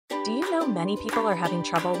Do you know many people are having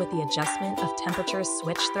trouble with the adjustment of temperature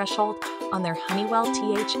switch threshold on their Honeywell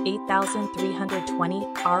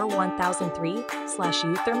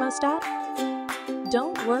TH8320R1003/U thermostat?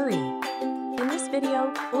 Don't worry. In this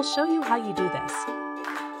video, we'll show you how you do this.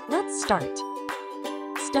 Let's start.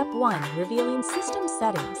 Step 1. Revealing system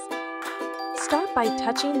settings. Start by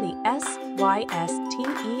touching the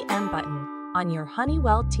SYSTEM button on your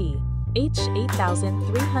Honeywell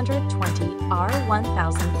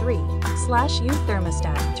TH8320R1003/U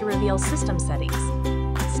thermostat to reveal system settings.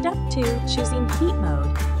 Step 2. Choosing heat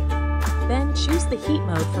mode. Then choose the heat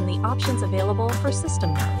mode from the options available for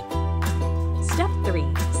system mode. Step 3.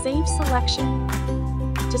 Save selection.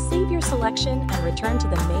 To save your selection and return to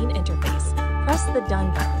the main interface, press the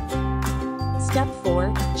Done button. Step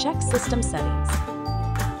 4. Check system settings.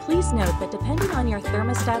 Please note that depending on your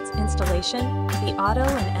thermostat's installation, the auto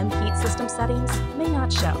and M-heat system settings may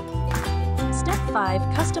not show. Step 5.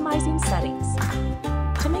 Customizing settings.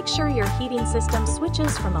 To make sure your heating system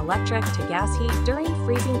switches from electric to gas heat during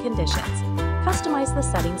freezing conditions, customize the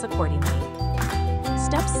settings accordingly.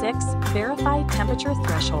 Step 6. Verify temperature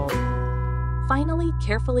threshold. Finally,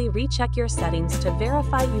 carefully recheck your settings to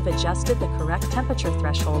verify you've adjusted the correct temperature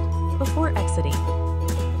threshold before exiting.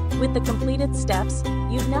 With the completed steps,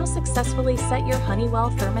 you've now successfully set your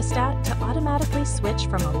Honeywell thermostat to automatically switch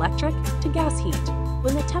from electric to gas heat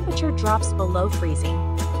when the temperature drops below freezing.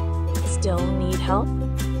 Still need help?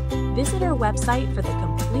 Visit our website for the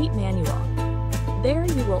complete manual. There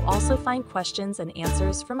you will also find questions and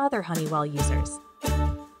answers from other Honeywell users.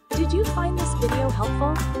 Did you find this video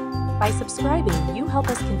helpful? By subscribing, you help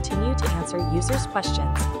us continue to answer users'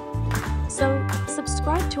 questions. So,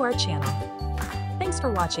 subscribe to our channel. Thanks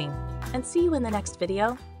for watching, and see you in the next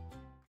video.